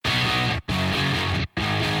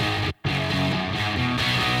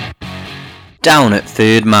Down at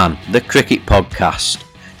Third Man, the cricket podcast,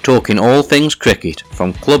 talking all things cricket,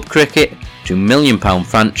 from club cricket to £1 million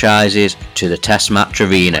franchises to the Test Match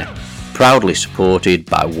Arena, proudly supported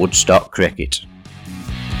by Woodstock Cricket.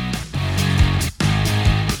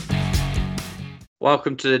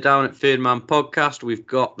 Welcome to the Down at Third Man podcast. We've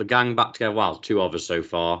got the gang back together, well, two of us so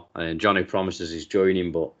far, and Johnny promises he's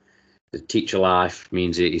joining, but the teacher life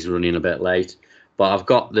means he's running a bit late. But I've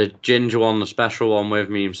got the ginger one, the special one with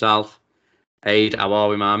me himself. Aid, how are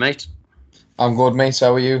we, my mate? I'm good, mate.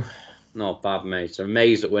 How are you? Not bad, mate. I'm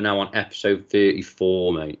amazed that we're now on episode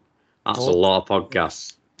 34, mate. That's a lot of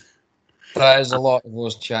podcasts. That is a lot of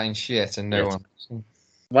us chatting shit and no one.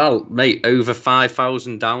 Well, mate, over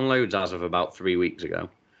 5,000 downloads as of about 3 weeks ago.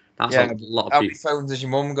 That's a lot of people. How many phones has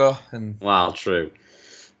your mum got? Well, true.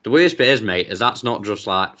 The worst bit is, mate, is that's not just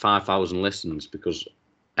like 5,000 listens, because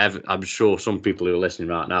I'm sure some people who are listening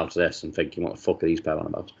right now to this and thinking, what the fuck are these people on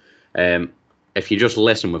about? If you just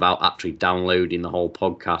listen without actually downloading the whole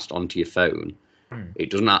podcast onto your phone, it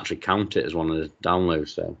doesn't actually count it as one of the downloads.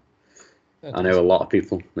 So I know a lot of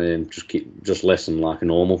people just listen like a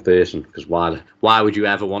normal person, because why would you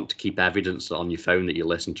ever want to keep evidence on your phone that you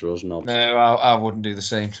listen to us? No, I wouldn't do the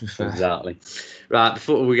same, to be fair. Exactly. Right,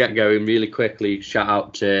 before we get going, really quickly, shout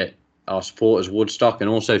out to our supporters, Woodstock, and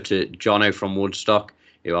also to Jono from Woodstock,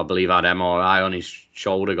 who I believe had MRI on his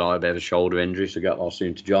shoulder, got a bit of a shoulder injury, so get well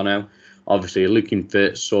soon to Jono. Obviously, looking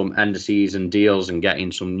for some end-of-season deals and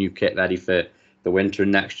getting some new kit ready for the winter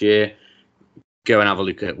and next year. Go and have a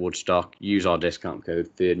look at Woodstock. Use our discount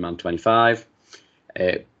code ThirdMan25.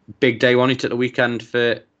 Big day on it at the weekend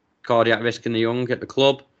for Cardiac Risk in the Young at the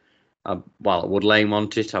club. Wood Lane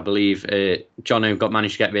want it. I believe John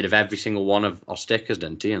managed to get rid of every single one of our stickers,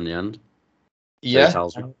 didn't he, in the end? Yeah.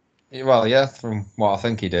 Well, yeah, from what I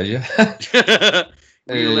think he did, yeah.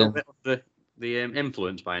 Were you a little bit of the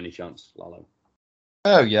influence by any chance, Lalo?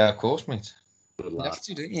 Oh, yeah, of course, mate. Good lad.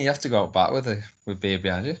 You have to go back with beer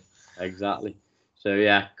behind you. Exactly. So,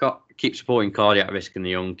 yeah, keep supporting Cardiac Risk in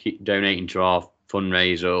the Young. Keep donating to our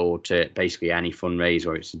fundraiser, or to basically any fundraiser,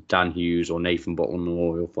 or it's Dan Hughes or Nathan Butler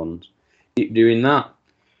Memorial Funds. Keep doing that.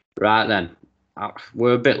 Right then,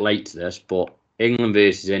 we're a bit late to this, but England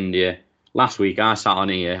versus India. Last week, I sat on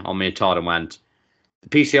here on my Todd and went, the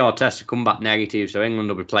PCR tests have come back negative, so England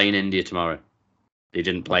will be playing India tomorrow. They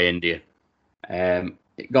didn't play India.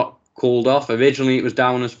 It got called off. Originally, it was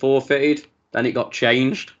down as forfeited. Then it got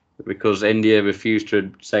changed because India refused to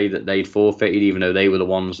say that they'd forfeited, even though they were the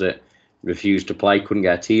ones that refused to play, couldn't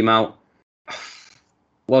get a team out.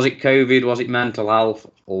 Was it COVID? Was it mental health?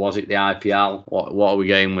 Or was it the IPL? What are we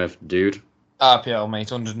going with, dude? IPL, mate,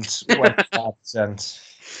 125%.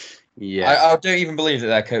 Yeah. I don't even believe that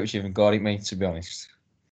their coach even got it, mate, to be honest.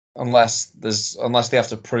 Unless they have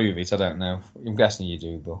to prove it, I don't know. I'm guessing you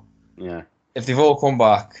do, but yeah. If they've all come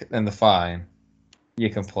back, then they're fine. You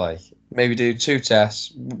can play. Maybe do 2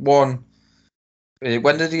 tests. One.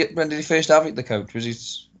 When did he first have it? The coach was it?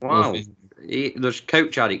 Wow. The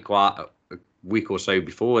coach had it quite a week or so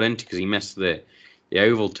before, didn't he? Because he missed the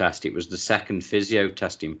oval test. It was the second physio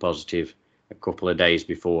testing positive a couple of days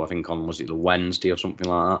before. I think was it the Wednesday or something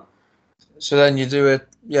like that. So then you do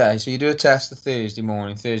you do a test the Thursday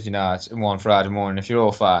morning, Thursday night, and one Friday morning. If you're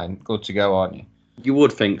all fine, good to go, aren't you? You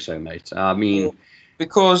would think so, mate. I mean,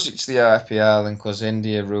 because it's the IPL and because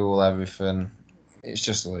India rule everything, it's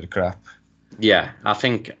just a load of crap. Yeah, I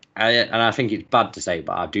think it's bad to say,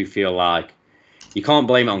 but I do feel like you can't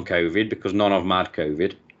blame it on COVID because none of them had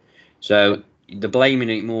COVID. So they're blaming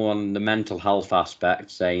it more on the mental health aspect,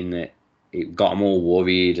 saying that it got them all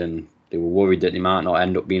worried and they were worried that they might not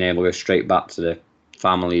end up being able to go straight back to the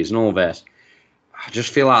families and all this. I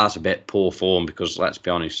just feel like that's a bit poor form because, let's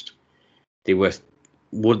be honest,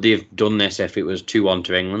 would they have done this if it was 2-1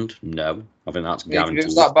 to England? No. I think that's guaranteed. If it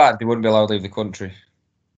was that bad, they wouldn't be allowed to leave the country.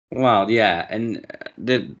 Well, yeah, and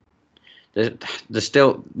they're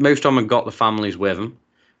still, most of them have got the families with them.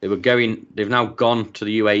 They've now gone to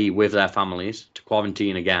the UAE with their families to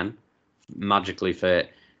quarantine again, magically for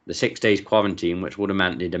the 6 days quarantine, which would have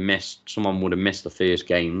meant someone would have missed the first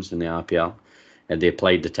games in the IPL and they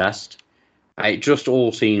played the test. It just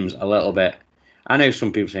all seems a little bit. I know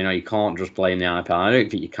some people say, no, you can't just play in the IPL. I don't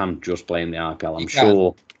think you can just play in the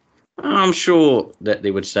IPL. I'm sure that they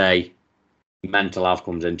would say mental health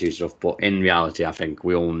comes into stuff, but in reality, I think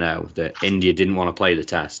we all know that India didn't want to play the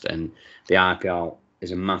test, and the IPL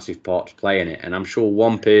is a massive part to play in it. And I'm sure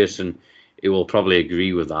one person who will probably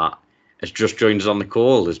agree with that has just joined us on the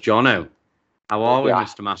call. There's Jono. How are we,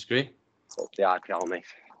 Mr. Maskery? The IPL, mate.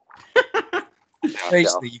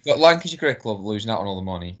 Basically, you've got Lancashire Cricket Club losing out on all the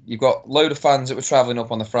money. You've got a load of fans that were travelling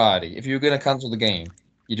up on the Friday. If you were going to cancel the game,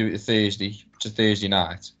 you do it to Thursday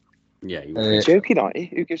night. Yeah, you You're joking, aren't you?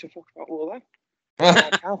 Who gives a fuck about all of them?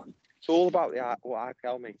 IPL. It's all about the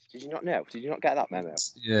IPL, mate. Did you not know? Did you not get that memo?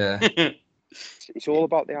 Yeah. It's all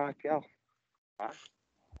about the IPL. Right?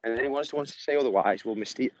 And anyone wants to say otherwise, we'll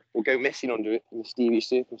go missing under mysterious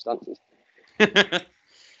circumstances.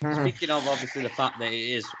 Speaking of, obviously, the fact that it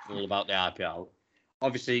is all about the IPL,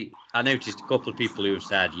 obviously, I noticed a couple of people who have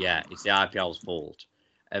said, yeah, it's the IPL's fault.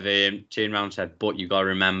 Have turned around and said, but you've got to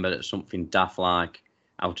remember that something daft like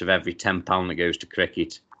out of every £10 that goes to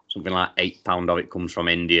cricket, something like £8 of it comes from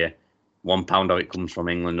India, £1 of it comes from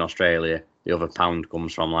England and Australia, the other pound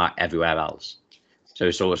comes from like everywhere else. So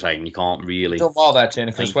it's sort of saying you can't really. Don't more there,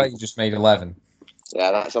 Turner, because you just made 11.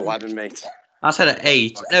 Yeah, that's 11, mate. I said at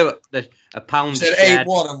 8. No, a pound. You said shared.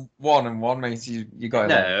 8, 1 and 1, mate. You got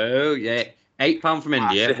 11. No, yeah. £8 from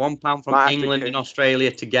India, £1 from England and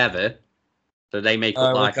Australia together. So they make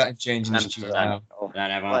up like. We're changing this now. We'll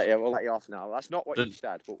let you off now. That's not what you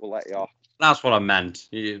said, but we'll let you off. That's what I meant.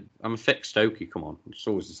 I'm a thick Stokey, come on. It's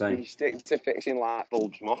always the same. You stick to fixing light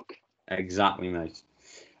bulbs, Mock. Exactly, mate.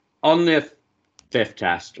 On the 5th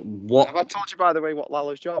test, what... Have I told you, by the way, what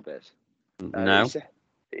Lalo's job is? No.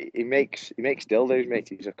 He makes dildos, mate.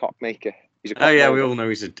 He's a cock maker. He's a cock molder. we all know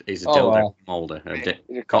he's a dildo moulder.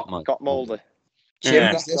 He's a cock moulder.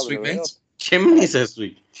 Chimneys this week, mate. Chimneys this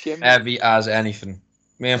week. Heavy as anything.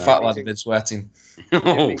 Me and Fat Lad have been sweating.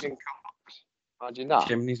 Chimneys and cocks. Imagine that.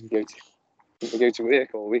 Chimneys. You go to work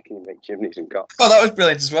all week and you make chimneys and cocks. Oh, that was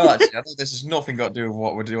brilliant as well, actually. I know this has nothing got to do with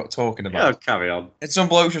what we're talking about. Yeah, carry on. And some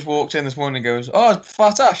bloke just walked in this morning and goes, "Oh, it's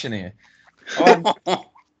Fat Ash in here."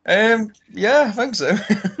 Yeah, I think so.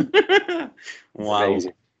 Wow.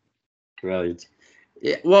 Amazing. Brilliant.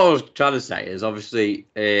 Yeah, what I was trying to say is obviously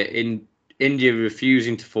in India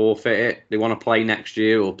refusing to forfeit it, they want to play next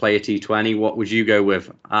year or play a T20. What would you go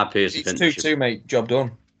with? I personally think it's 2-2, mate. Job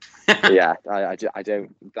done. Yeah, I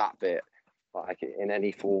don't that bit like in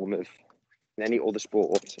any other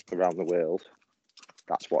sport around the world.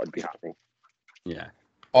 That's what would be happening. Yeah.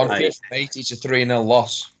 On 5th, mate, it's a 3-0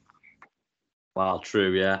 loss. Well,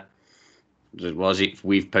 true, yeah. Was it?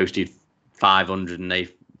 We've posted 500 and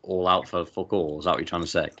they've all out for fuck all. Is that what you're trying to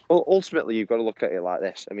say? Well, ultimately, you've got to look at it like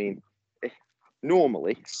this. I mean,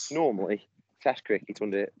 normally, Test cricket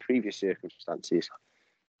under previous circumstances,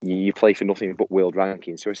 you play for nothing but world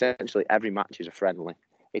rankings. So essentially, every match is a friendly.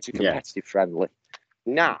 It's a competitive friendly.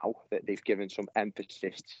 Now that they've given some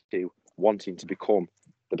emphasis to wanting to become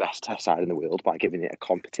the best Test side in the world by giving it a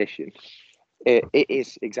competition, it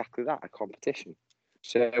is exactly that, a competition.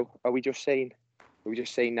 So are we just saying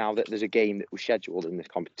now that there's a game that was scheduled in this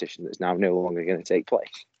competition that's now no longer going to take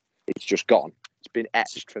place? It's just gone. It's been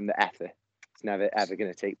etched from the ether. It's never ever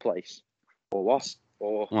going to take place. Or what?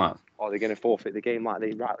 Or are they going to forfeit the game like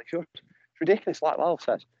they rightly should? It's ridiculous, like Lal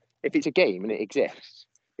says. If it's a game and it exists,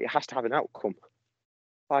 it has to have an outcome.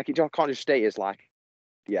 Like, it can't just stay as like,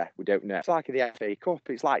 yeah, we don't know. It's like in the FA Cup.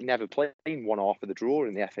 It's like never playing one half of the draw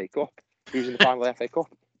in the FA Cup. Who's in the final of the FA Cup?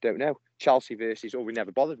 Don't know. Chelsea versus, we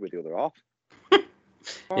never bothered with the other half.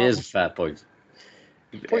 Here's a fair point.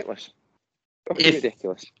 Pointless.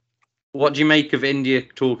 Ridiculous. What do you make of India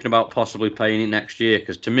talking about possibly playing it next year?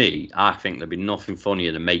 Because to me, I think there'd be nothing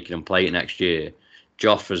funnier than making them play it next year.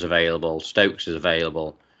 Joffre's available, Stokes is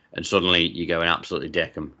available, and suddenly you go and absolutely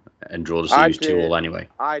dick them and draw the series 2-2 anyway.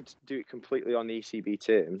 I'd do it completely on the ECB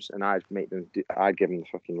terms, and I'd give them the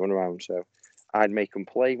fucking runaround. So I'd make them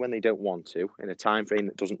play when they don't want to in a time frame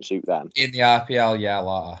that doesn't suit them. In the RPL, yeah,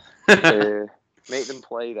 like make them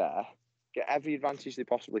play there, get every advantage they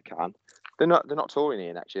possibly can. They're not touring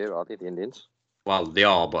here next year, are they, the Indians? Well, they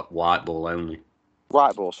are, but white ball only.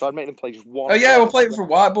 White ball. So I'd make them play just one. Oh yeah, we'll play it for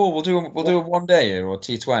white ball. We'll do a 1 day or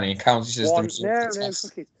T20 and county system.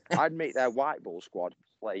 No. I'd make their white ball squad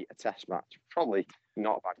play a test match. Probably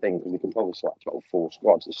not a bad thing because we can probably select about 4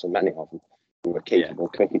 squads. There's so many of them who are capable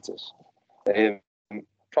cricketers.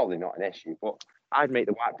 Probably not an issue, but I'd make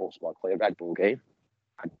the white ball squad play a red ball game.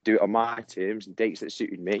 I'd do it on my terms and dates that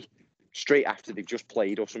suited me, straight after they've just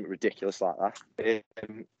played or something ridiculous like that.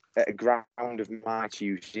 At a ground of my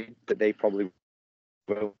choosing that they probably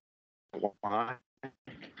will want.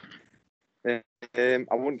 I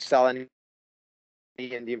wouldn't sell any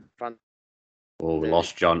Indian fans. Oh, we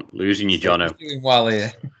lost John. Losing you, Jono. He's doing well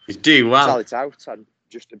here. He's doing well. Sell it out and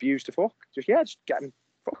just abuse the fuck. Just get him.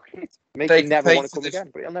 Fuck it. Make him never want to come again,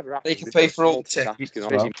 but it'll never happen. They can pay for all the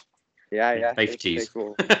tickets. Yeah. Pay for teas.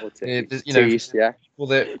 Yeah.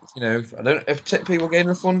 Well, I don't know if people getting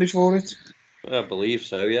refunded for it. I believe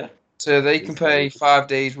so, yeah. So they can pay 5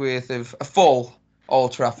 days worth of a full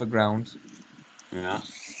Old Trafford ground. Yeah.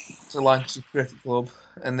 to Lancashire Cricket Club,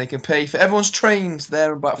 and they can pay for everyone's trains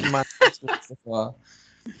there and back from Manchester. And stuff like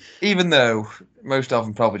that. Even though most of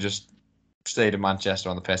them probably just stayed in Manchester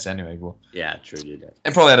on the piss anyway, but Yeah, true, you did.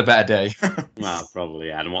 and probably had a better day. Well, probably,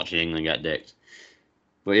 yeah. And watching England get dicked.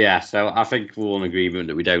 But yeah, so I think we're all in agreement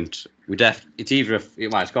that we don't. It's either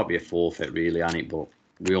it's got to be a forfeit, really, ain't it? But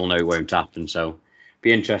we all know it won't happen. So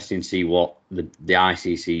be interesting to see what the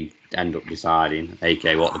ICC end up deciding,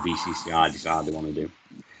 aka what the BCCI decide they want to do.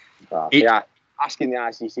 Yeah, asking the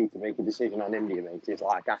ICC to make a decision on India, mate, is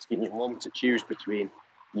like asking your mum to choose between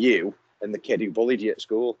you and the kid who bullied you at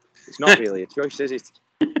school. It's not really a choice, is it?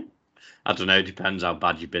 I don't know. It depends how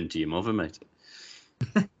bad you've been to your mother, mate.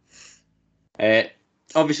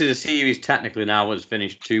 Obviously, the series technically now has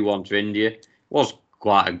finished 2-1 to India. It was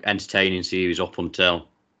quite an entertaining series up until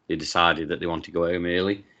they decided that they want to go home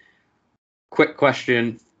early. Quick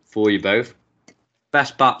question for you both.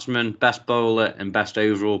 Best batsman, best bowler, and best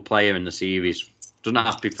overall player in the series. Doesn't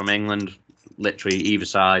have to be from England, literally either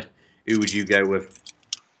side. Who would you go with?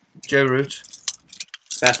 Joe Root.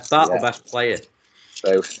 Best bat or best player?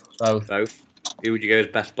 Both. Both. Who would you go as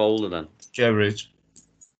best bowler then? Joe Root.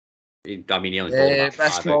 I mean, he only bowled about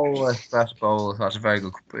best 5 overs. bowler. Best bowler. That's a very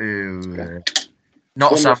good.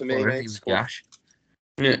 Not Bumrah Sam for me, Curry, mate. he was Gash.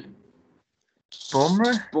 Yeah.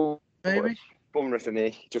 Bumrah, maybe. Bumrah for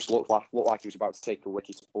me just looked like he was about to take a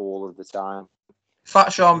wicket all of the time. Fat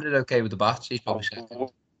Sharma did okay with the bats. He's probably second.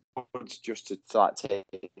 Just to like take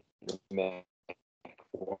the mick, I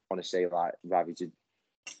want to say like rather to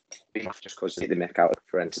just because take the mick out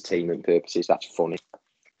for entertainment purposes. That's funny.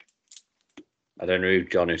 I don't know who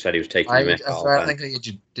John who said he was taking the mick out. I think I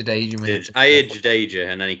did Jadeja. I heard Jadeja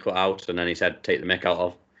and then he cut out and then he said take the mick out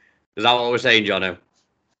of. Is that what we're saying, Jono?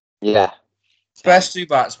 Yeah. Best two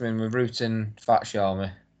batsmen were Root and Fat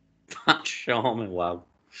Sharma. Fat Sharma, wow.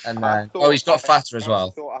 And then, he's got fatter as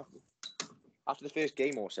well. After the first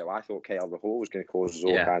game or so, I thought KL Rahul was going to cause us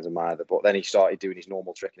all kinds of mither, but then he started doing his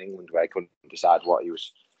normal trick in England where he couldn't decide what he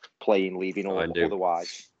was playing, leaving all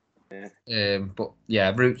otherwise. Yeah. But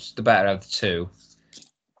yeah, Root's the better of the two.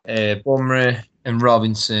 Bumrah and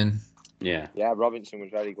Robinson. Yeah. Yeah, Robinson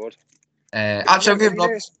was very good. Actually, I'll give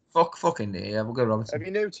Robinson. Fucking yeah, we'll go Robinson. Have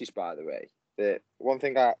you noticed, by the way, that one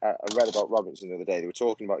thing I read about Robinson the other day? They were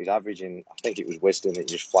talking about his average in, I think it was Wisdom that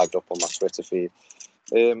just flagged up on my Twitter feed.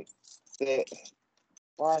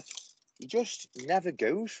 Like he just never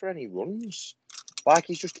goes for any runs. Like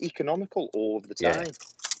he's just economical all of the time. Yeah.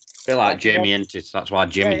 I feel like Jimmy Intis. That's why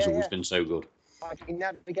Jimmy's always been so good. Like he's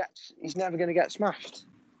never going to get smashed.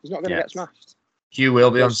 He's not going to get smashed. You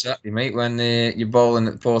will be on Saturday, mate, when you're bowling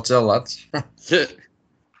at Port Hill, lads.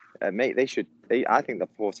 Mate, I think the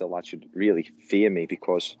Port Hill lads should really fear me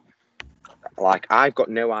because, like, I've got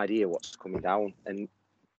no idea what's coming down, and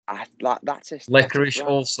that's licorice,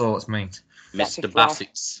 all sorts, mate. Mr.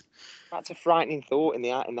 Bassett. That's a frightening thought in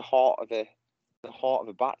the heart of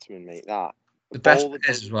a batsman, mate. That the best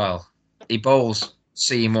is as well. He bowls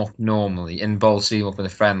seam up normally and bowls seam up in the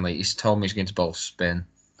friendly. He's told me he's going to bowl spin.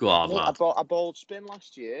 Go on, lad. I bowled spin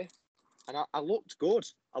last year, and I looked good.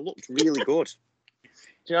 I looked really good.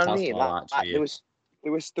 Do you know what I mean?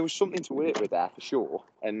 There was something to work with there for sure,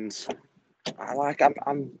 and I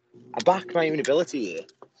back my own ability here.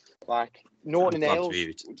 Like Norton and Ailes,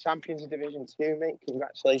 champions of Division 2, mate.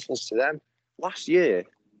 Congratulations to them. Last year,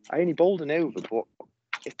 I only bowled an over, but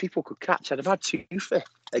if people could catch, I'd have had 2 for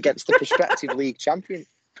against the prospective league champion.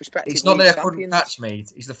 It's not that I couldn't catch,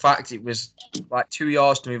 mate. It's the fact it was like 2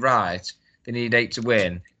 yards to my right. They needed 8 to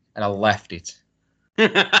win, and I left it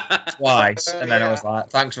twice. And then I was like,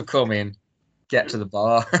 "Thanks for coming. Get to the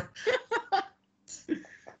bar."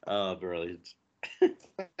 Oh, brilliant!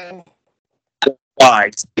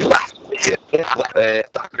 That's the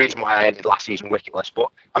reason why I ended last season wicketless. But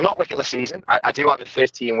I'm not wicketless season. I do have a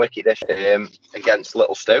 13 wicket this against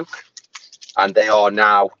Little Stoke, and they are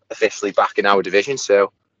now officially back in our division.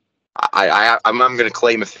 So I'm going to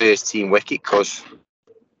claim a first team wicket because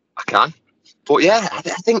I can. But yeah, I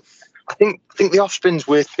think the off spin's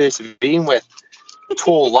worth persevering with.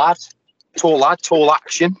 Tall lad, tall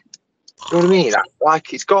action. You know what I mean?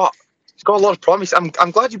 It's got a lot of promise. I'm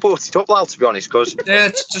glad you brought it up, Lal, to be honest, because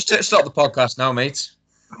just stop the podcast now, mate.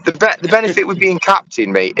 The benefit with being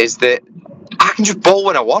captain, mate, is that I can just bowl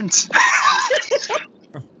when I want.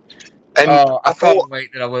 And I can't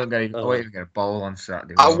wait that I won't even get a bowl on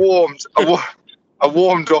Saturday. I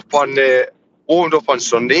warmed up on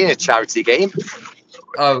Sunday in a charity game.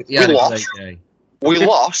 Oh yeah, we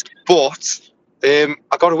lost, but I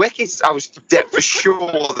got a wicket. I was for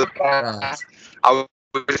sure I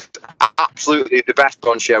was absolutely the best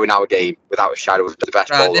on show in our game, without a shadow of the best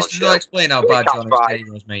Right, ball this on does show. not explain how bad Catch John's five.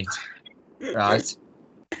 game was, mate. Right.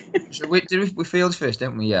 So we fielded first,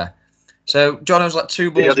 didn't we? Yeah. So John was like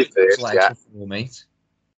 2 balls Fielded through his first, legs yeah. before, mate.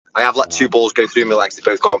 I have let 2 balls go through my legs. They've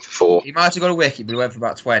both gone for 4. He might have got a wicket, but he went for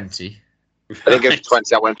about 20. I didn't go for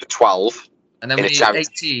 20. I went for 12. And then In we a needed charity-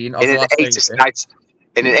 18 off In the an last over.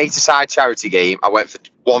 in an 80-side charity game, I went for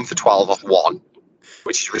 1 for 12 off 1,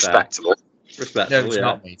 which is respectable. No, Respectable, it's yeah.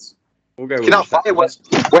 not, mate. We'll go with You know, funny,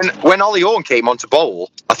 respectable. when Ollie Horn came on to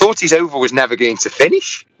bowl, I thought his over was never going to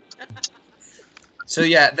finish. So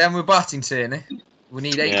yeah, then we're batting turn. Eh? We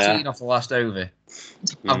need 18 Yeah. off the last over.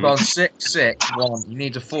 I've Mhm. gone 6, 6, 1. You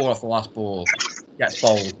need a 4 off the last ball. Gets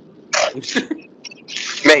bowled.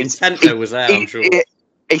 Mate, Intent though was there, I'm sure.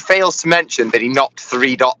 he fails to mention that he knocked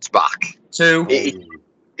 3 dots back. 2.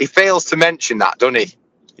 He fails to mention that, doesn't he?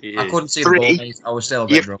 I couldn't see 3. the ball, mate. I was still a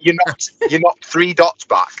bit drunk. You knocked 3 dots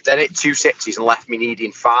back, then hit 2 sixes and left me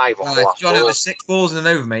needing 5 off the Right, last John, it ball. was 6 balls and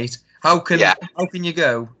an over, mate. How can Yeah. you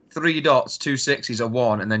go 3 dots, 2 sixes, a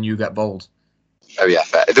 1, and then you get bowled? Oh yeah,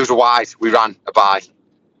 fair. There was a wide. We ran a bye.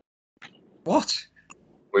 What?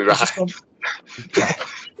 We It's ran. just gone-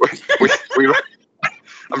 we ran.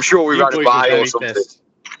 I'm sure we You ran a boys bye were or very something. pissed.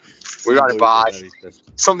 We ran a bye.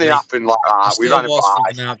 Something happened like that. We Still ran a was bye.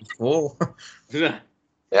 from the night before.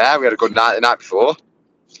 Yeah, we had a good night the night before.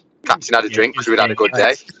 Captain had a drink because we'd had a good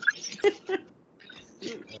day.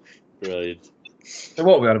 Brilliant. So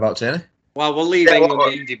what are we on about, Tony? Well, we'll leave Yeah, England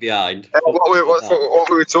what- Indy behind. What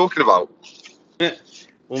were we talking about?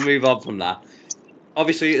 We'll move on from that.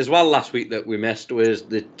 Obviously, as well, last week that we missed was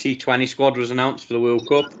the T20 squad was announced for the World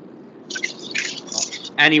Cup.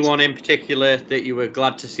 Anyone in particular that you were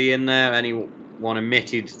glad to see in there? Anyone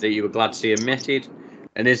omitted that you were glad to see omitted?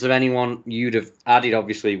 And is there anyone you'd have added?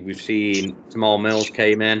 Obviously, we've seen Jamal Mills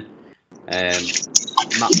came in.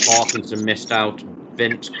 Matt Parkinson missed out.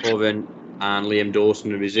 Vince Curran and Liam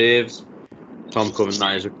Dawson, the reserves. Tom Curran,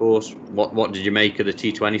 that is, of course. What did you make of the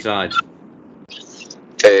T20 side?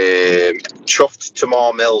 Chuffed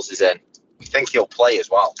Tamar Mills is in. I think he'll play as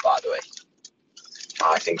well, by the way.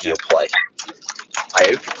 I think he'll play. I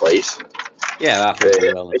hope he plays. Yeah, I think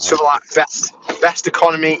he will. It's sort of like best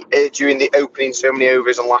economy during the opening so many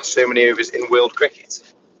overs and last so many overs in world cricket.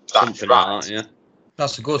 That's Something right. like that, yeah.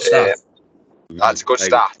 That's a good start. That's a good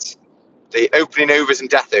start. The opening overs and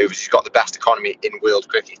death overs, he's got the best economy in world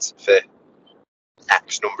cricket for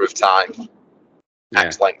X number of time. Yeah.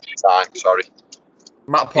 X length of time, sorry.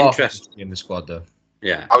 Matt Parkinson in the squad, though.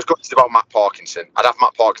 Yeah. I was gutted about Matt Parkinson. I'd have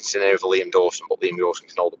Matt Parkinson over Liam Dawson, but Liam Dawson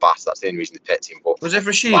can hold the bat. That's the only reason they picked him. But Was it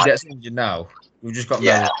Rashid Right. gets injured now? We've just got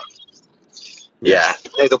yeah, yeah.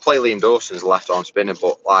 They'll play Liam Dawson as a left-arm spinner,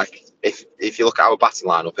 but like if you look at our batting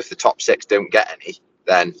lineup, if the top 6 don't get any,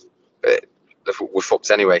 then we're fucked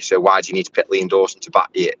anyway. So why do you need to pick Liam Dawson to bat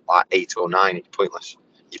you at like 8 or 9? It's pointless.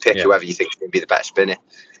 You pick whoever you think is going to be the better spinner.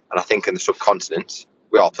 And I think in the subcontinent,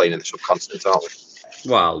 we are playing in the subcontinent, aren't we?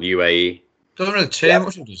 Well, UAE. Doesn't really turn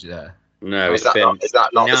much, does it there? No, Is that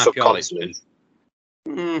not the subcontinent?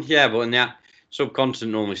 Yeah, but in the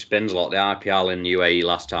subcontinent normally spins a lot. The IPL in UAE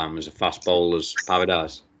last time was a fast bowler's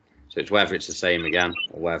paradise. So it's whether it's the same again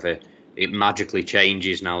or whether it magically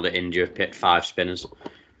changes now that India have picked 5 spinners.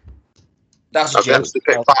 That's Have they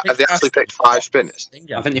actually picked 5 spinners?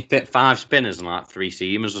 I think they picked 5 spinners and like 3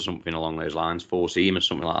 seamers or something along those lines. 4 seamers,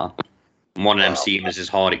 something like that. And one of them seamers is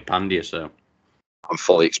Hardik Pandya, so. I'm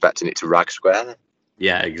fully expecting it to rag square then.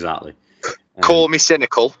 Yeah, exactly. Call me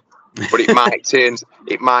cynical, but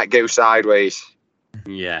it might go sideways.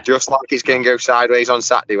 Yeah. Just like it's going to go sideways on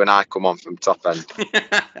Saturday when I come on from top end.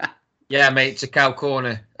 Yeah, mate, it's a cow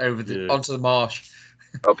corner onto the marsh.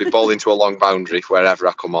 I'll be bowling to a long boundary wherever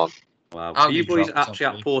I come on. Wow. I'll Are you be boys dropped, actually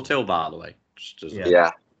at Port Hill, by the way?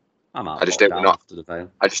 Yeah. I'm out. I just hope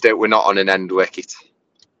we're not on an end wicket.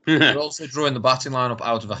 We're also drawing the batting lineup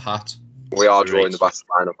out of a hat. We are drawing the batting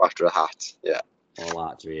lineup after a hat. Yeah. All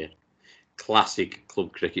that to be classic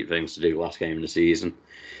club cricket things to do last game of the season.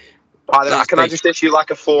 Can I just issue like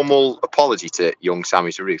a formal apology to young Sammy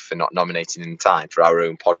Zaroof for not nominating in time for our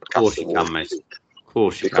own podcast? Of course you can, mate. Of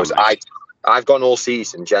course you can. Because I've gone all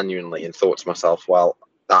season genuinely and thought to myself, well,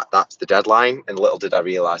 that's the deadline, and little did I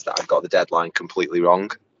realise that I've got the deadline completely wrong.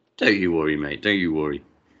 Don't you worry, mate. Don't you worry.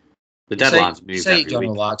 The deadline's moved Say every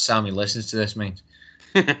week. like Sammy listens to this, mate.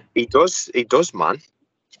 He does, man.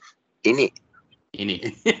 Innit?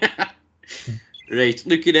 Right,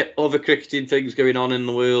 looking at other cricketing things going on in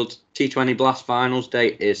the world, T20 Blast Finals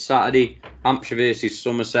date is Saturday. Hampshire versus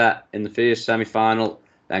Somerset in the first semi-final,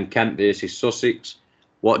 then Kent versus Sussex.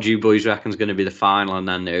 What do you boys reckon is going to be the final and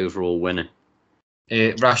then the overall winner?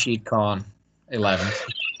 Rashid Khan,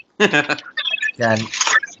 11th. Then,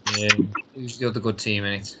 who's the other good team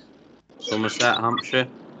in it? Somerset, Hampshire.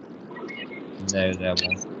 No, they're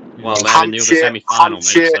one. Well, they're in the other semi-final, mate.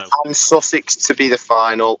 Hampshire So. and Sussex to be the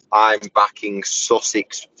final. I'm backing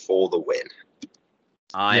Sussex for the win.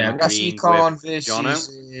 I'm Rashid agreeing Khan with versus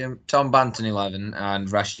Tom Banton 11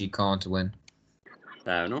 and Rashid Khan to win.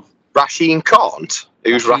 Fair enough. Rashid Khan?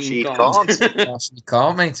 Who's Rashid Khan? Rashid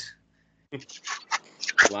Khan, mate.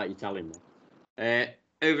 Like you're telling me.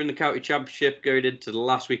 Over in the county championship, going into the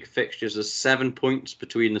last week of fixtures, there's 7 points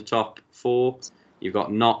between the top 4. You've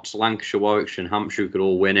got Notts, Lancashire, Warwickshire, and Hampshire who could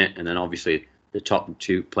all win it, and then obviously the top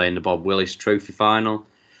 2 playing the Bob Willis Trophy final.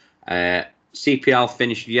 CPL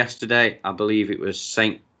finished yesterday. I believe it was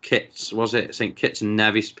St Kitts, was it? St Kitts and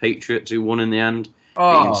Nevis Patriots who won in the end,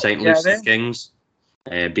 beating St Lucie Kings,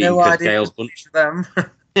 beating Chris Gale's bunch. Them.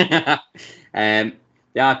 The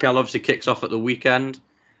IPL obviously kicks off at the weekend.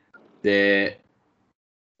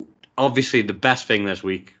 Obviously, the best thing this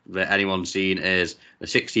week that anyone's seen is a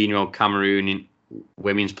 16-year-old Cameroonian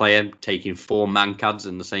women's player taking 4 mancads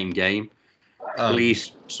in the same game.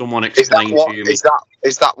 Please, someone explain to me.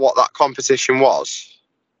 Is that what that competition was?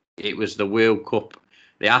 It was the World Cup,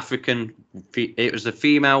 it was the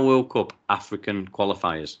female World Cup African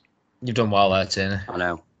qualifiers. You've done well there, Tiernan. I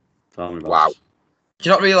know. Wow. Do you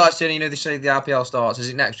not realise, Tiernan, they say the RPL starts, is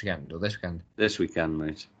it next weekend or this weekend? This weekend,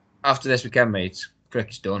 mate. After this weekend, mate,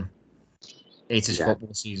 cricket's done. It is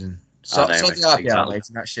football season. So the RPL, mate,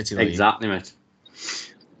 in that shitty league. Exactly, mate.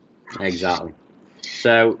 Exactly.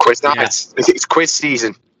 So quiz night. Yeah. It's quiz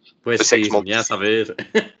season. Quiz for 6 season. months. Yes, I've heard.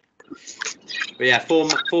 But yeah, four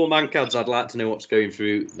mancads. I'd like to know what's going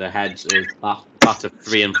through the heads of batter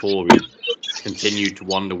 3 and 4 who continue to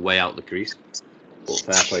wander way out the crease. But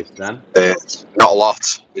fair play to them. Not a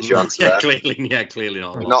lot. Is your answer there? Clearly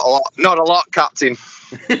not a lot. Not a lot, Captain.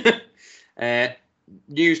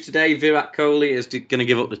 News today: Virat Kohli is going to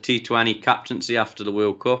give up the T20 captaincy after the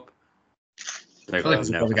World Cup. I think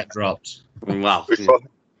he'll probably get dropped. Well,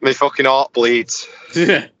 my fucking heart bleeds.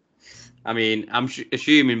 I mean, I'm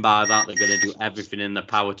assuming by that they're going to do everything in their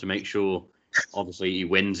power to make sure, obviously, he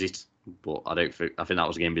wins it. But I think that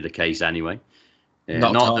was going to be the case anyway.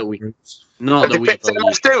 Not that we picked an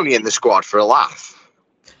Estonian in the squad for a laugh.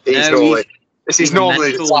 This is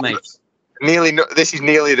nearly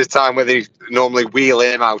the time where they normally wheel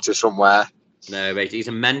him out of somewhere. No, mate, he's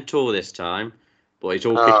a mentor this time, but it's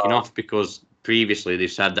all kicking off because previously they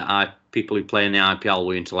said that people who play in the IPL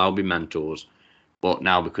weren't allowed to be mentors, but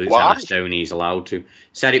now because it's Estonia, he's allowed to.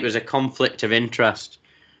 Said it was a conflict of interest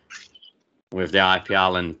with the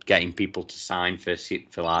IPL and getting people to sign for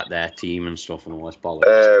like their team and stuff and all this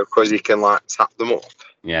bollocks. Because you can like tap them up.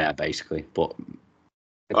 Yeah, basically, but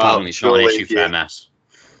apparently it's not an issue for MS.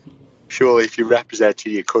 Surely, if you're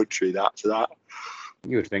representing your country, that's that.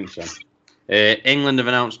 You would think so. England have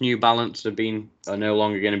announced New Balance are no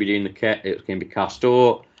longer going to be doing the kit. It's going to be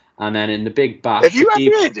Castor. And then in the big bash... Have you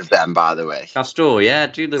ever heard of them, by the way? Castor, yeah.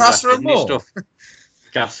 Do the West Indies stuff.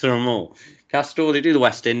 Castor and Moore. Castor, they do the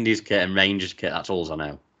West Indies kit and Rangers kit. That's all I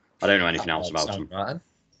know. I don't know anything else about them. Right.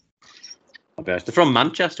 They're from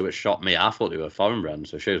Manchester, which shocked me. I thought they were foreign brand,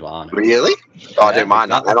 so it shows what I know. Really? I don't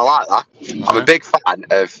mind that. And I like that. I'm a big fan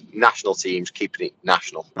of national teams keeping it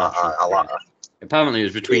national. I like that. Apparently, it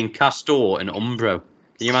was between Castor and Umbro.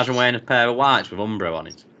 Can you imagine wearing a pair of whites with Umbro on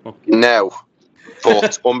it? No.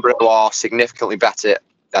 But Umbro are significantly better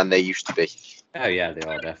than they used to be. Oh, yeah, they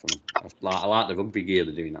are, definitely. I like the rugby gear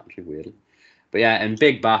they're doing, actually, weirdly. But yeah, in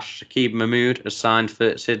Big Bash, Shakib Mahmood has signed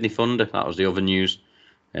for Sydney Thunder. That was the other news.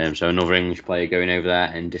 So another English player going over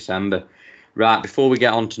there in December. Right, before we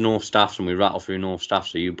get on to North Staffs and we rattle through North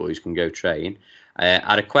Staffs so you boys can go train, I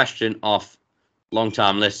had a question off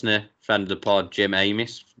long-time listener, friend of the pod, Jim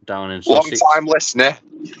Amis, down in Sussex. Long-time listener,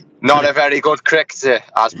 not a very good cricketer,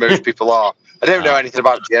 as most people are. I don't know anything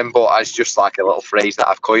about Jim, but it's just like a little phrase that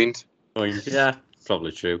I've coined. Yeah,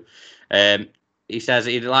 probably true. He says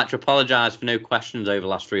he'd like to apologise for no questions over the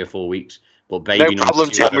last 3 or 4 weeks. But baby, no problem,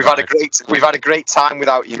 Jim. We've had a great time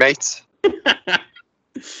without you, mate.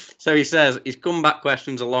 So he says his comeback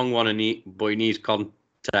question's a long one, but he needs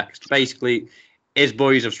context. Basically, his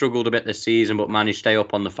boys have struggled a bit this season, but managed to stay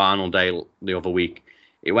up on the final day the other week.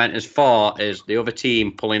 It went as far as the other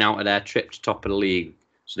team pulling out of their trip to top of the league.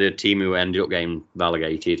 So the team who ended up getting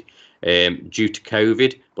relegated due to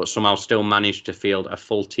COVID, but somehow still managed to field a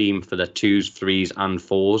full team for their 2s, 3s, and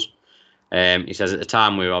 4s. He says at the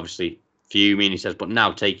time we were obviously fuming. He says, but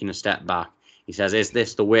now taking a step back, he says,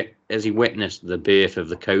 has he witnessed the birth of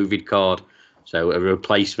the COVID card? So a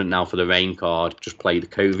replacement now for the rain card, just play the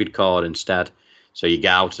COVID card instead. So you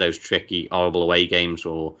get out of those tricky, horrible away games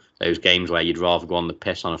or those games where you'd rather go on the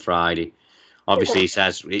piss on a Friday. Obviously, he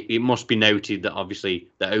says it must be noted that obviously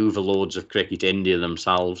the overlords of cricket, India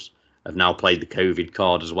themselves, have now played the COVID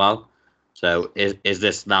card as well. So is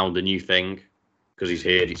this now the new thing? Because he's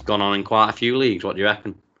heard it's gone on in quite a few leagues. What do you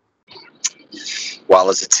reckon? Well,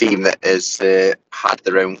 as a team that has had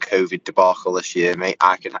their own COVID debacle this year, mate,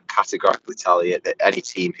 I can categorically tell you that any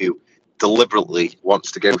team who deliberately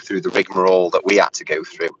wants to go through the rigmarole that we had to go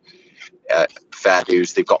through, fair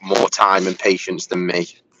dues, they've got more time and patience than me.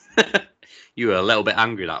 You were a little bit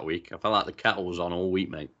angry that week. I felt like the kettle was on all week,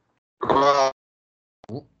 mate. Well,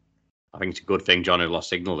 I think it's a good thing Johnny lost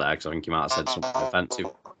signal there because I think he might have said something offensive.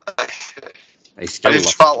 I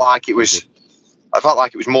just felt like it was. I felt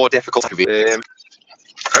like it was more difficult. I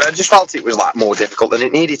just felt it was like more difficult than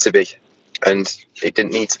it needed to be, and it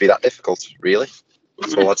didn't need to be that difficult, really.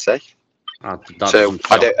 That's all I'd say. So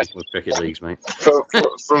I don't with cricket leagues, mate.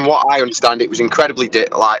 From what I understand, it was incredibly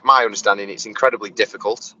my understanding, it's incredibly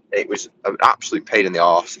difficult. It was an absolute pain in the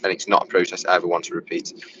arse, and it's not a process I ever want to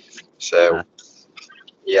repeat. So,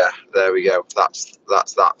 yeah, there we go. That's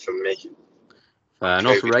that from me. Fair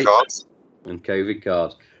enough, right? Cards. And COVID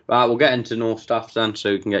cards. Right, we'll get into North Staff then,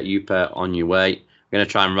 so we can get you on your way. I'm going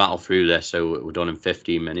to try and rattle through this, so we're done in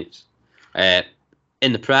 15 minutes.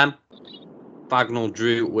 In the Prem, Bagnall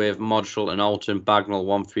drew with Moddershall and Alton. Bagnall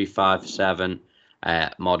 135 for 7.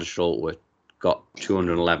 Moddershall got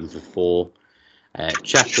 211 for 4.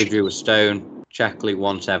 Checkley drew with Stone. Checkley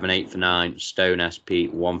 178 for 9. Stone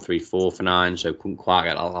SP 134 for 9. So couldn't quite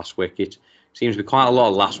get that last wicket. Seems to be quite a lot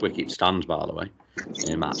of last wicket stands, by the way. That's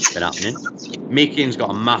been happening. Meekins got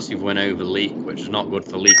a massive win over Leek, which is not good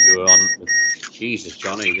for Leek, who are on. Jesus,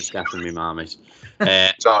 Johnny, you're just getting me, marmot.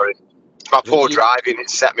 Sorry. My poor driving, it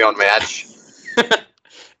set me on my edge.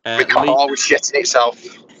 The car always shitting itself.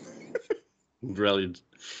 Brilliant.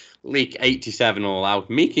 Leek 87 all out.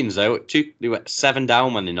 Meekins, though, they were 7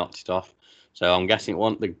 down when they knocked it off. So I'm guessing it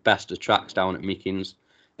wasn't the best of tracks down at Meekins.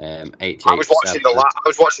 I was watching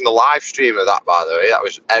the live stream of that, by the way. That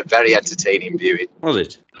was a very entertaining viewing. Was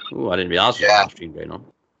it? Oh, I didn't realise there was a live stream going on.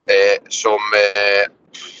 I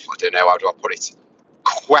don't know, how do I put it?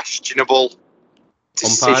 Questionable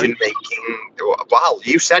decision making. Well,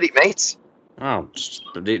 you said it, mate. Oh,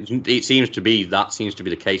 it seems to be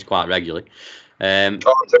the case quite regularly.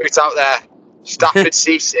 It's out there. Stafford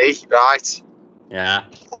CC, right? Yeah.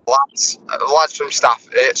 Lads from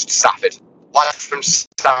Stafford. Lads from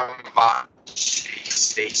Sandbach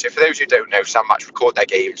CC. So for those who don't know, Sandbach record their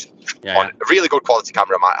games on a really good quality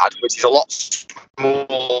camera, I might add, which is a lot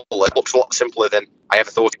smaller. It looks a lot simpler than I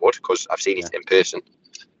ever thought it would because I've seen it in person.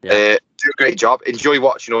 Yeah. Do a great job. Enjoy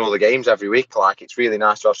watching all the games every week. Like, it's really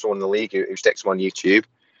nice to have someone in the league who sticks them on YouTube.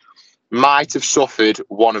 Might have suffered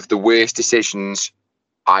one of the worst decisions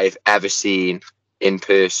I've ever seen in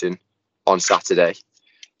person on Saturday.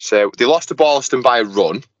 So they lost to Ballaston by a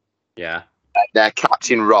run. Yeah. Their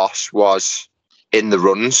captain Ross was in the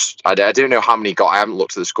runs. I don't know how many he got. I haven't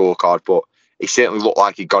looked at the scorecard, but he certainly looked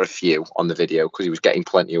like he got a few on the video because he was getting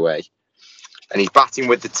plenty away. And he's batting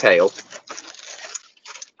with the tail.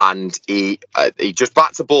 And he just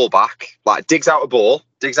bats a ball back, like digs out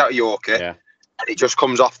a Yorker, and it just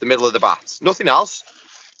comes off the middle of the bat. Nothing else.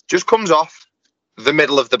 Just comes off the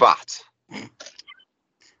middle of the bat.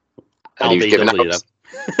 LBW,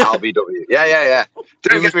 LBW. Yeah.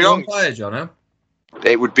 Don't get me wrong. Player, Jono.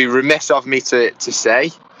 It would be remiss of me to say.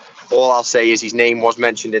 All I'll say is his name was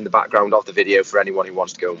mentioned in the background of the video for anyone who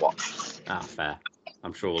wants to go and watch. Fair.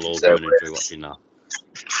 I'm sure we'll all go and enjoy watching that.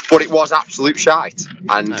 But it was absolute shite.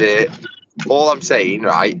 And all I'm saying,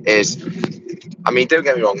 right, is, I mean, don't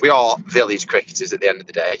get me wrong, we are village cricketers at the end of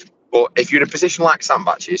the day. But if you're in a position like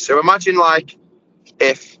Sandbach is, so imagine like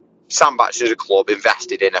if Sandbach as a club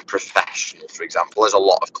invested in a professional, for example, as a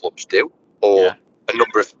lot of clubs do, or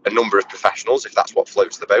a number of professionals, if that's what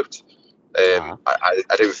floats the boat. I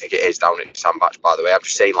don't think it is down at Sandbach, by the way. I'm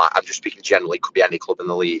just saying, like, I'm just speaking generally, could be any club in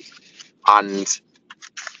the league. And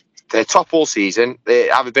they're top all season. They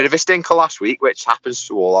have a bit of a stinker last week, which happens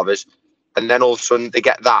to all of us. And then all of a sudden they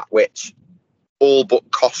get that, which all but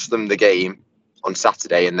cost them the game on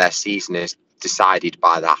Saturday, and their season is decided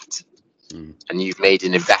by that. And you've made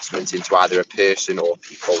an investment into either a person or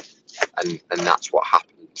people, and that's what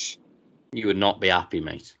happens. You would not be happy,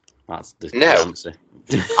 mate. That's the answer.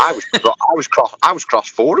 I was cross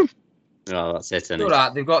for them. No, that's it. All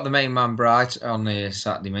right, they've got the main man Bright on the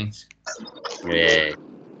Saturday, mate. Yeah,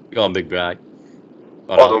 go on, Big Bright.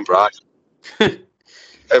 Well done, Bright.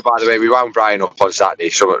 Oh, by the way, we wound Brian up on Saturday,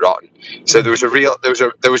 something rotten. So there was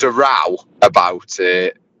a row about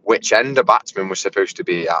which end a batsman was supposed to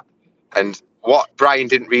be at, and what Brian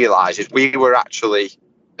didn't realise is we were actually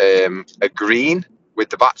agreeing with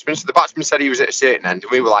the batsman. So the batsman said he was at a certain end,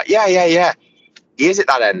 and we were like, yeah, he is at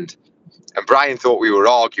that end. And Brian thought we were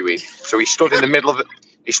arguing, so he stood in the middle of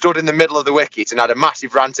the wicket and had a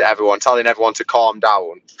massive rant at everyone, telling everyone to calm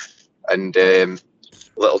down. And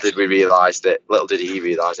little did he realise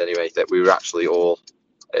anyway that we were actually all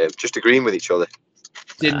just agreeing with each other.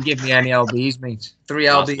 Didn't give me any LBs, mate. 3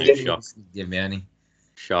 LBs. Didn't give me any.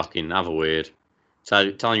 Shocking. Have a word.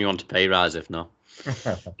 Telling you on to pay rise if not.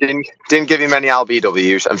 Didn't give him any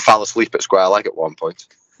LBWs and fell asleep at square leg at one point.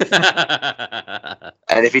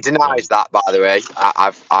 And if he denies that, by the way,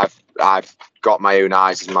 I've got my own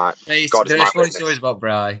eyes as my God. There's funny stories about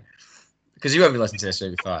Bry, because you won't be listening to this, so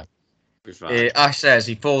it'll be fine. Ash says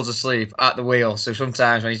he falls asleep at the wheel, so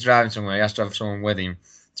sometimes when he's driving somewhere, he has to have someone with him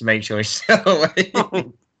to make sure he's still awake.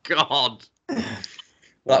 Oh God!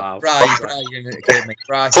 Wow. Bry, you're gonna kill me.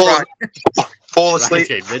 Bry. Fall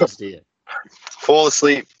asleep. Fall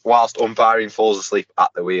asleep whilst umpiring. Falls asleep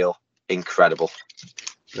at the wheel. Incredible.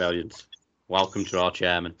 Brilliant. Welcome to our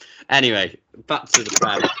chairman. Anyway, back to the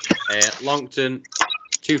Prem. Longton,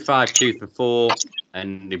 252 for 4,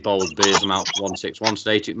 and they bowled Beersham out for 161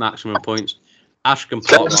 today, took maximum points. Ashcombe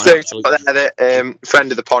Park.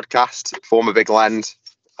 Friend of the podcast, former Big Lend.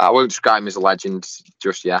 I won't describe him as a legend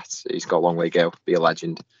just yet. He's got a long way to go. Be a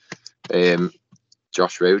legend.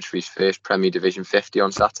 Josh Rhodes for his first Premier Division 50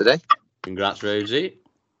 on Saturday. Congrats, Rhodesy.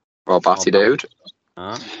 Well batted out.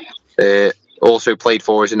 Also played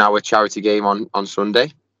for us in our charity game on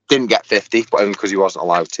Sunday. Didn't get 50, but only because he wasn't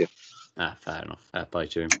allowed to. Fair enough. Fair play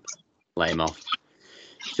to him. Let him off.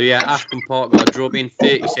 So yeah, Ashcombe Park got a drubbing,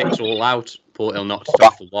 36 all out. Port Hill knocked it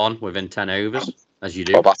off for 1 within 10 overs, as you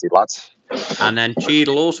do. Well batted, lads. And then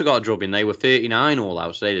Cheadle also got a drubbing. They were 39 all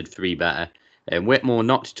out, so they did 3 better. And Whitmore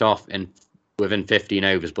knocked it off within 15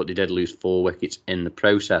 overs, but they did lose 4 wickets in the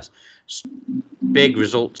process. Big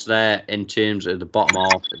results there in terms of the bottom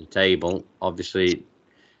half of the table. Obviously,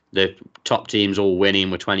 the top teams all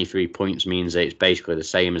winning with 23 points means that it's basically the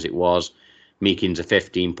same as it was. Meakins are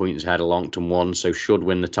 15 points ahead of Longton 1, so should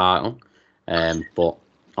win the title. But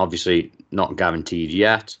obviously not guaranteed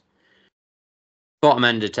yet. Bottom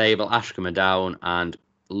end of the table, Ashcombe are down, and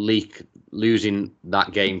Leek losing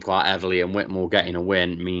that game quite heavily and Whitmore getting a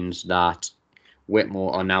win means that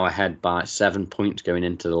Whitmore are now ahead by 7 points going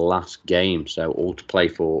into the last game. So all to play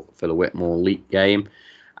for the Whitmore Leek game.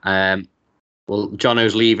 Well,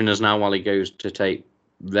 Jono's leaving us now while he goes to take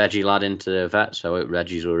Reggie Ladd into the vet. So I hope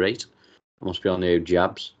Reggie's all right. Must be on the old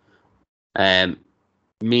jabs.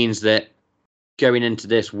 Means that going into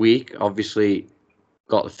this week, obviously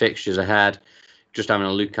got the fixtures ahead. Just having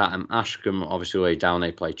a look at them. Ashcombe, obviously, way down,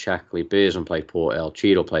 they play Checkley. Beersham play Port Hill.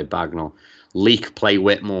 Cheadle play Bagnall. Leek play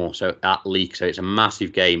Whitmore, so at Leek. So it's a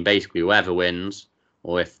massive game. Basically, whoever wins,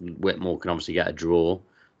 or if Whitmore can obviously get a draw,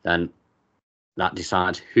 then that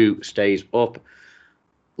decides who stays up.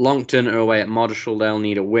 Longton are away at Moddershall. They'll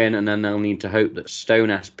need a win, and then they'll need to hope that Stone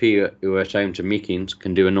SP, who are at home to Meakins,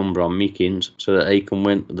 can do a number on Meakins so that they can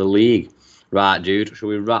win the league. Right, dude, shall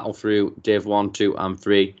we rattle through Div 1, 2 and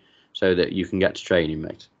 3 so that you can get to training,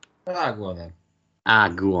 mate? Go on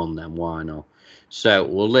then. Go on then, why not? So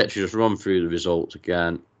we'll literally just run through the results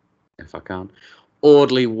again, if I can.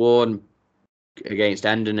 Audley won against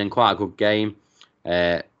Endon in quite a good game.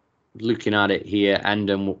 Looking at it here,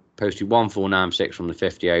 Endon posted 1496 from the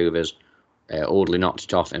 50 overs. Audley knocked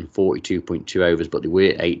it off in 42.2 overs, but they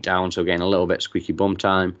were 8 down, so again a little bit squeaky bum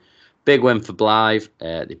time. Big win for Blythe.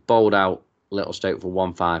 They bowled out Littlestoke for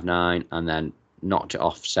 159 and then knocked it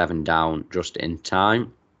off 7 down just in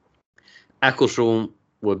time. Ecclesham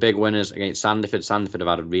were big winners against Sandefjord. Sandefjord have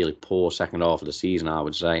had a really poor second half of the season, I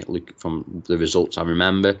would say, look from the results I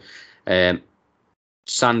remember.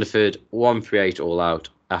 Sandefjord 138 all out.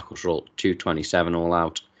 Ecclesham 227 all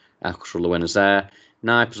out. Ecclesham the winners there.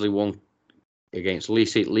 Knipersley won against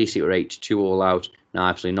Leasey. Leasey were 82 all out.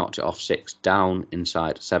 Knipersley knocked it off 6 down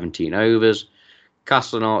inside 17 overs.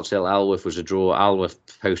 Castle and Hartshill, Alworth was a draw. Alworth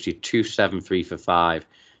posted 273 for 5.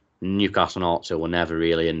 Newcastle and Hartshill were never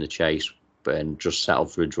really in the chase and just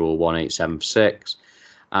settled for a draw 187 for 6.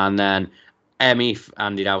 And then Emmy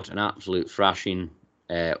handed out an absolute thrashing.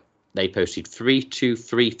 They posted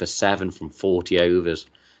 323 for 7 from 40 overs.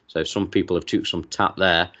 So some people have took some tap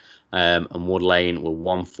there. And Wood Lane were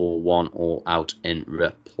 141 all out in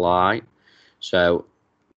reply. So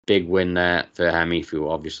big win there for Hemi, who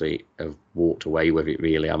obviously have walked away with it,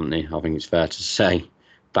 really, haven't they? I think it's fair to say.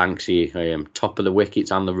 Banksy, top of the wickets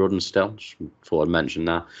and the run still. Just thought I'd mention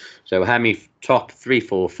that. So Hemi top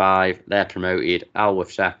 345, they're promoted.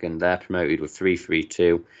 Alworth second, they're promoted with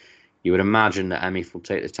 332. You would imagine that Hemmeath will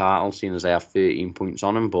take the title, seeing as they have 13 points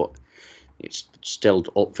on them, but it's still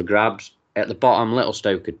up for grabs. At the bottom,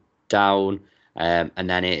 Littlestoke are down, and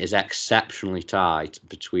then it is exceptionally tight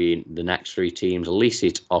between the next three teams.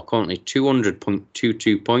 Leasit are currently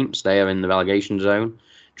 200.22 points. They are in the relegation zone.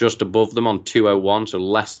 Just above them on 201, so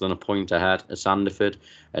less than a point ahead of Sandefjord.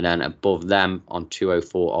 And then above them on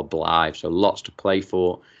 204 are Blythe. So lots to play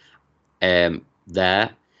for there.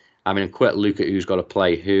 I mean, a quick look at who's got to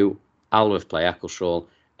play who. Alworth play Eccleshall.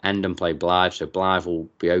 Hendon play Blythe. So Blythe will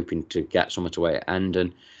be hoping to get somewhere to wait at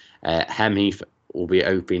Hendon. Hemmeath will be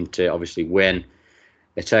hoping to obviously win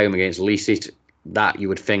at home against Leasit. That you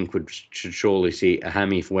would think should surely see a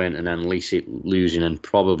Hemmeath win and then Leasit losing and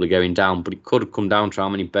probably going down. But it could have come down to how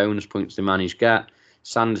many bonus points they managed to get.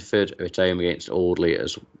 Sandefjord are at home against Audley,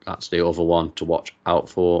 as that's the other one to watch out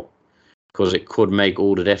for, because it could make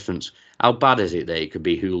all the difference. How bad is it that it could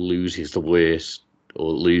be who loses the worst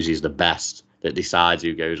or loses the best that decides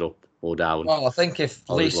who goes up or down? Well, I think if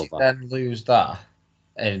Leasit then lose that,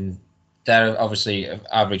 and their obviously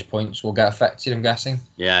average points will get affected, I'm guessing.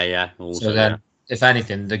 Yeah. Also, so then, if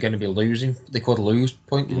anything, they're going to be losing. They could lose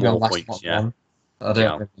points. More points, yeah. I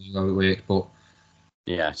don't know how it works, but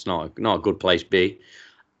yeah, it's not a good place to be.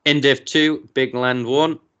 In Div 2, Big Lend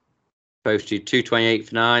 1. Posted 228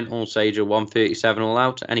 for 9. All Sage 137 all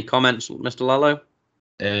out. Any comments, Mr. Lalo?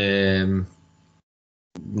 No.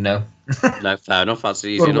 No, fair enough. That's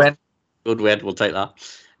easy enough. Good win. We'll take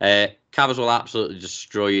that. Caverswell absolutely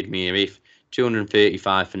destroyed Mereith.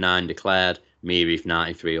 235 for 9 declared. Mereith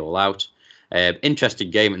 93 all out.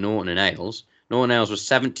 Interesting game at Norton and Ailes. Norton Ailes was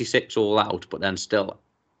 76 all out, but then still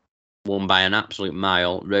won by an absolute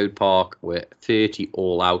mile. Road Park were 30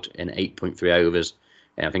 all out in 8.3 overs.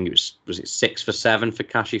 I think it was it 6 for 7 for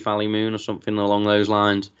Kashi Fally Moon or something along those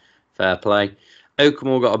lines. Fair play.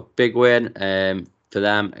 Oakmore got a big win for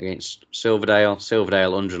them against Silverdale.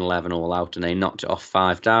 Silverdale 111 all out, and they knocked it off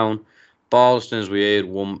 5 down. Barleston, as we heard,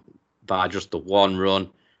 won by just the one run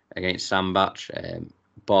against Sandbach.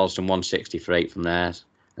 Barleston 160 for 8 from theirs,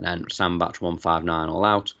 and then Sandbach 159 all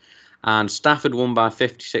out. And Stafford won by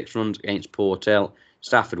 56 runs against Port Hill.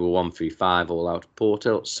 Stafford were 135 all out. Port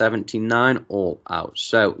Hill 79 all out.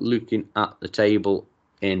 So looking at the table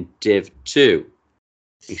in Div 2,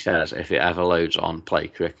 he says if it ever loads on Play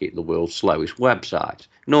Cricket, the world's slowest website.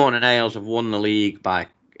 Norton and Ailes have won the league by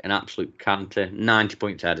an absolute canter. 90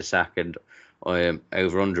 points ahead of second, over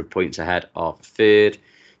 100 points ahead of third.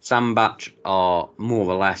 Sandbach are more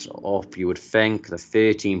or less up, you would think. They're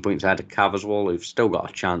 13 points ahead of Caverswell, who've still got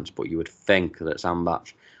a chance, but you would think that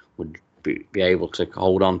Sandbach would be able to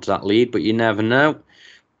hold on to that lead, but you never know.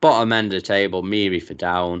 Bottom end of the table, Mereith for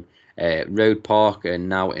down. Road Park are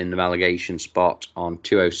now in the relegation spot on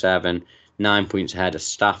 207, 9 points ahead of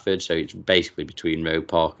Stafford, so it's basically between Road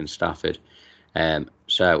Park and Stafford.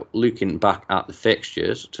 So looking back at the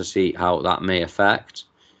fixtures to see how that may affect.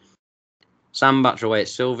 Sandbach are away at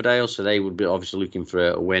Silverdale, so they would be obviously looking for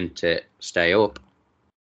a win to stay up.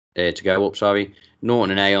 To go up, sorry.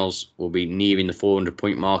 Norton and Ailes will be nearing the 400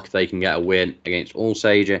 point mark if they can get a win against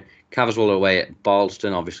Allsager. Caverswell are away at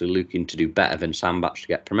Barleston, obviously looking to do better than Sandbach to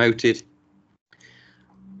get promoted.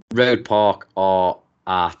 Road Park are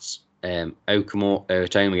at Oakmore,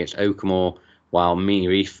 at home against Oakmore, while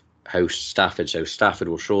Mereith hosts Stafford. So Stafford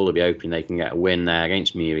will surely be hoping they can get a win there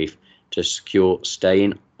against Mereith to secure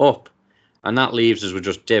staying up. And that leaves us with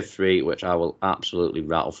just Div 3, which I will absolutely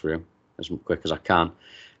rattle through as quick as I can.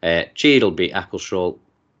 Cheadle beat Eccleshall,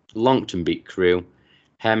 Longton beat Crewe,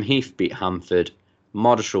 Hemheath beat Hamford,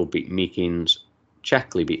 Moddershall beat Meekins,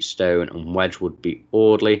 Checkley beat Stone, and Wedgwood beat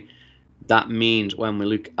Audley. That means when we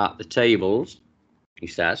look at the tables, he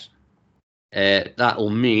says, that will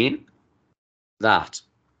mean that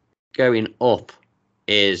going up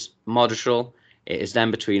is Moddershall. It is then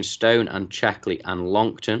between Stone and Checkley and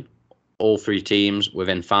Longton. All three teams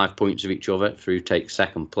within 5 points of each other. Through takes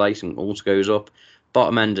second place and also goes up.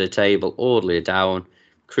 Bottom end of the table, Audley are down.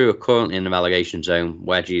 Crewe are currently in the relegation zone.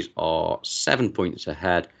 Wedges are 7 points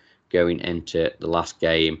ahead going into the last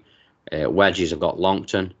game. Wedges have got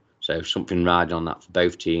Longton, so something riding on that for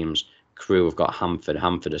both teams. Crewe have got Hamford.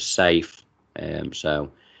 Hamford are safe,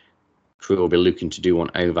 so Crewe will be looking to do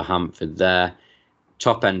one over Hamford there.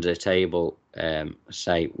 Top end of the table,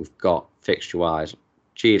 say we've got fixture-wise,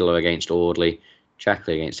 Cheadle against Audley,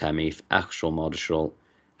 Checkley against Hemmeath, Eccleshall, Moddershall,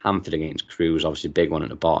 Hamford against Crewe, obviously big one at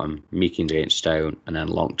the bottom, Meekins against Stone, and then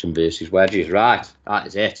Longton versus Wedges. Right, that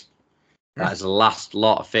is it. That is the last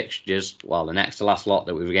lot of fixtures. Well, the next to last lot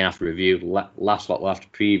that we're going to have to review, last lot we'll have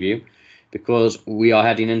to preview, because we are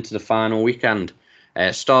heading into the final weekend.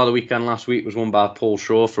 Start of the weekend last week was won by Paul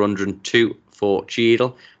Shaw for for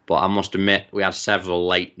Cheadle, but I must admit we had several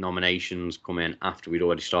late nominations come in after we'd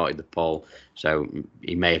already started the poll, so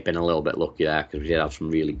he may have been a little bit lucky there because we did have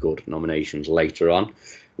some really good nominations later on.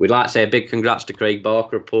 We'd like to say a big congrats to Craig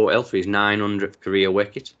Barker of Port Hill for his 900th career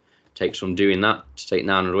wicket. Takes some doing that to take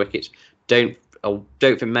 900 wickets. I don't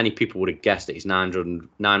think many people would have guessed that his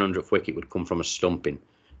 900th wicket would come from a stumping.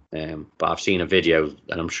 But I've seen a video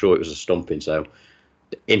and I'm sure it was a stumping, so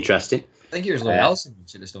interesting. I think it was Louis Elson who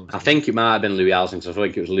did the stumping. I think it might have been Louis Elson, because I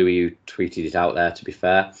think it was Louis who tweeted it out there, to be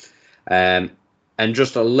fair. And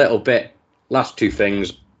just a little bit, last two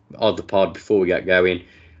things of the pod before we get going.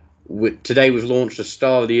 Today we've launched a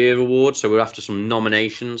Star of the Year award, so we're after some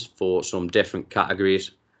nominations for some different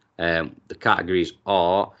categories. The categories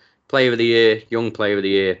are Player of the Year, Young Player of the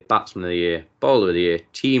Year, Batsman of the Year, Bowler of the Year,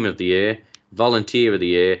 Team of the Year, Volunteer of the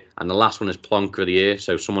Year, and the last one is Plonker of the Year.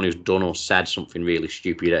 So someone who's done or said something really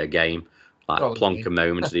stupid at a game, like Plonker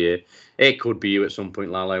Moments of the Year. It could be you at some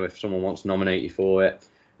point, Lalo, if someone wants to nominate you for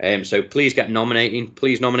it. So please get nominating.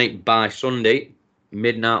 Please nominate by Sunday,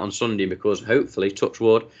 midnight on Sunday, because hopefully, touch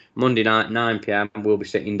wood, Monday night, 9 p.m, we'll be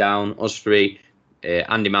sitting down, us three,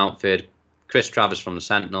 Andy Mountford, Chris Travers from the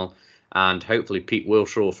Sentinel, and hopefully Pete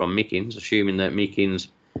Wilshaw from Meekins, assuming that Meekins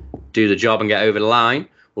do the job and get over the line,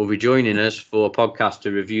 will be joining us for a podcast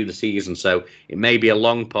to review the season. So it may be a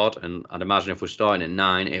long pod, and I'd imagine if we're starting at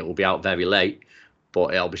 9, it will be out very late,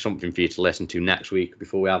 but it'll be something for you to listen to next week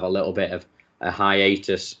before we have a little bit of a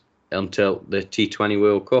hiatus until the T20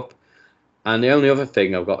 World Cup. And the only other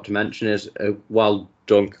thing I've got to mention is, well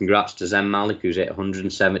done, congrats to Zen Malik, who's hit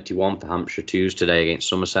 171 for Hampshire 2s today against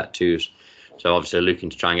Somerset 2s. So obviously looking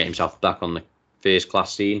to try and get himself back on the first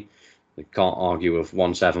class scene. We can't argue with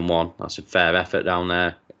 171. That's a fair effort down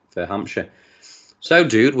there for Hampshire. So,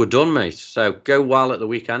 dude, we're done, mate. So go well at the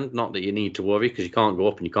weekend. Not that you need to worry, because you can't go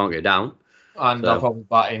up and you can't go down. And I'll probably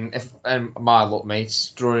batting, if my luck,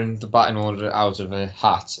 mates, drawing the batting order out of a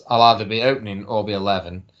hat, I'll either be opening or be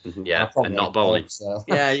 11. Yeah, and not bowling. So.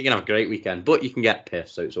 Yeah, you can have a great weekend, but you can get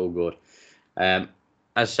pissed, so it's all good. As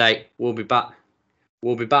I say, we'll be back.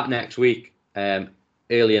 We'll be back next week,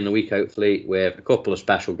 early in the week, hopefully, with a couple of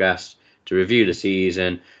special guests to review the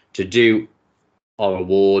season, to do our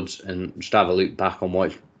awards, and just have a look back on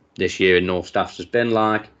what this year in North Staffs has been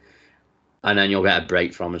like. And then you'll get a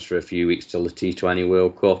break from us for a few weeks till the T20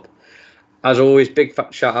 World Cup. As always, big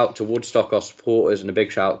shout out to Woodstock, our supporters, and a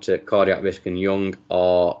big shout out to Cardiac Risk and Young,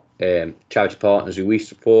 our charity partners who we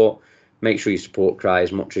support. Make sure you support Cry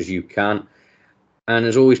as much as you can. And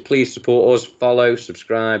as always, please support us, follow,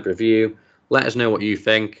 subscribe, review. Let us know what you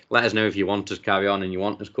think. Let us know if you want us to carry on and you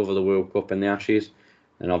want us to cover the World Cup and the Ashes,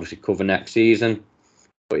 and obviously cover next season.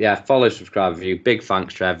 But yeah, follow, subscribe, review. Big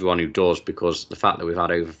thanks to everyone who does, because the fact that we've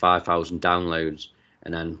had over 5,000 downloads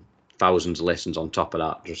and then thousands of listens on top of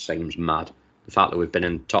that just seems mad. The fact that we've been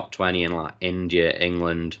in top 20 in like India,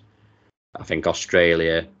 England, I think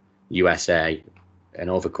Australia, USA, and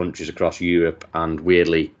other countries across Europe, and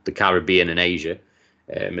weirdly the Caribbean and Asia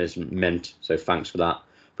is mint. So thanks for that.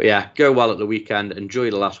 But yeah, go well at the weekend. Enjoy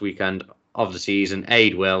the last weekend of the season.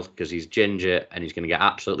 Aid will, because he's ginger and he's going to get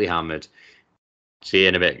absolutely hammered. See you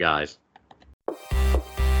in a bit, guys.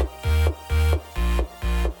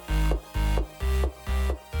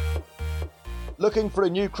 Looking for a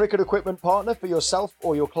new cricket equipment partner for yourself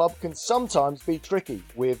or your club can sometimes be tricky.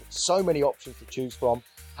 With so many options to choose from,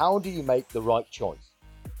 how do you make the right choice?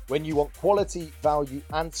 When you want quality, value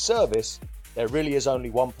and service, there really is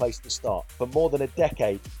only one place to start. For more than a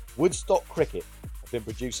decade, Woodstock Cricket have been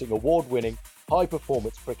producing award-winning,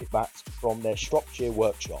 high-performance cricket bats from their Shropshire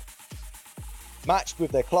workshop. Matched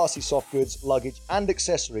with their classy soft goods, luggage and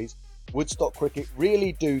accessories, Woodstock Cricket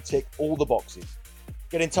really do tick all the boxes.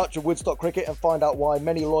 Get in touch with Woodstock Cricket and find out why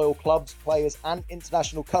many loyal clubs, players and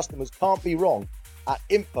international customers can't be wrong at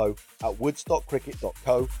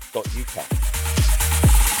info@woodstockcricket.co.uk.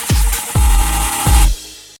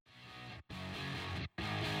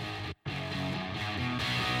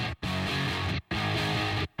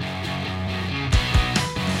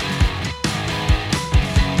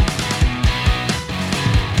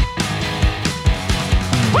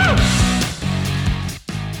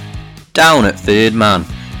 Down at Third Man,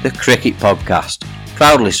 the cricket podcast,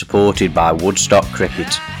 proudly supported by Woodstock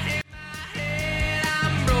Cricket.